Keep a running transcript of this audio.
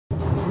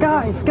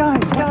Guys.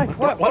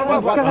 What?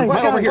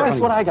 Guys, Over here. guess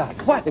what I got?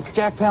 What? It's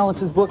Jack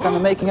Palance's book on the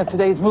making of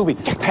today's movie.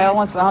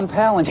 Palance on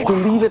Palance,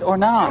 believe it or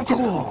not.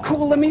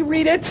 Cool, let me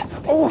read it.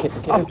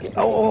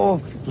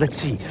 Oh, let's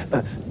see.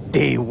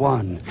 Day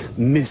 1,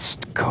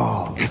 missed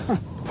call.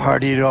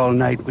 Partied all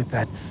night with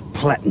that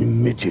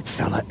platinum midget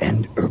fella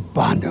and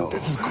Urbano.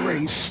 This is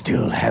great.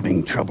 Still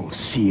having trouble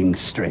seeing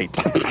straight.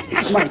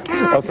 Mike.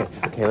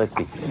 Okay, let's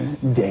see.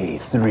 Day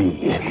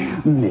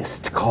 3,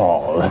 missed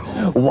call.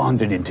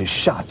 Wandered into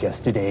shot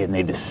yesterday and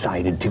they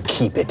decided to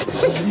keep it.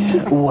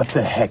 What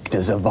the heck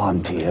does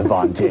Avante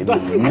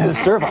mean?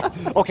 Servo.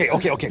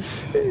 Okay.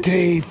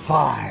 Day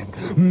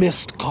 5,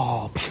 missed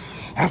call.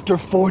 After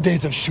 4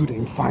 days of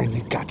shooting,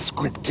 finally got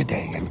script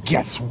today, and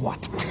guess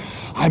what?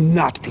 I'm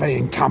not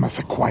playing Thomas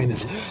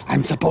Aquinas.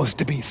 I'm supposed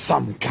to be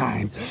some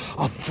kind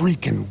of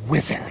freaking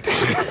wizard.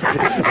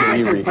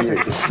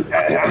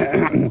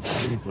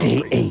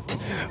 Day 8,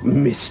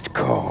 missed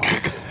call.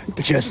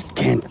 Just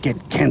can't get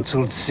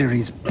canceled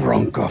series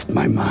bronk off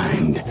my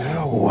mind.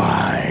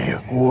 Why?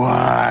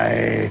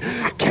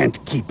 Can't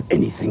keep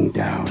anything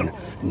down.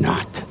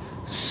 Not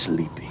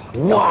sleeping.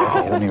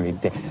 Wow. Okay, let me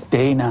read.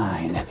 Day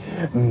 9,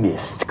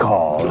 missed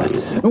call.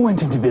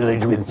 Went into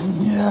village with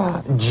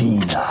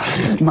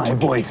Gina. My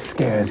voice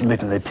scares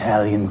little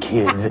Italian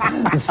kids.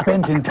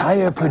 Spent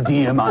entire per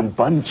diem on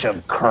bunch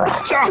of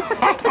crap.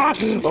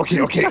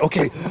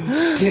 Okay.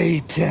 Day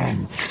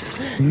 10,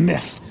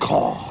 missed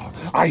call.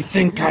 I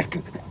think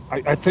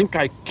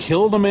I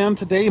killed a man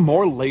today,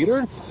 more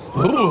later.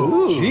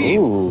 Ooh, gee,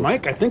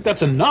 Mike, I think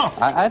that's enough.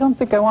 I don't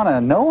think I want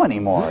to know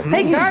anymore.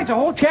 Hey guys, a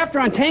whole chapter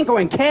on Tango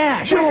and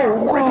Cash.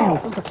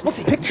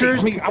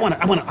 Pictures. I want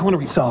to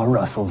read. Saw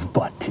Russell's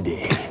butt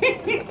today.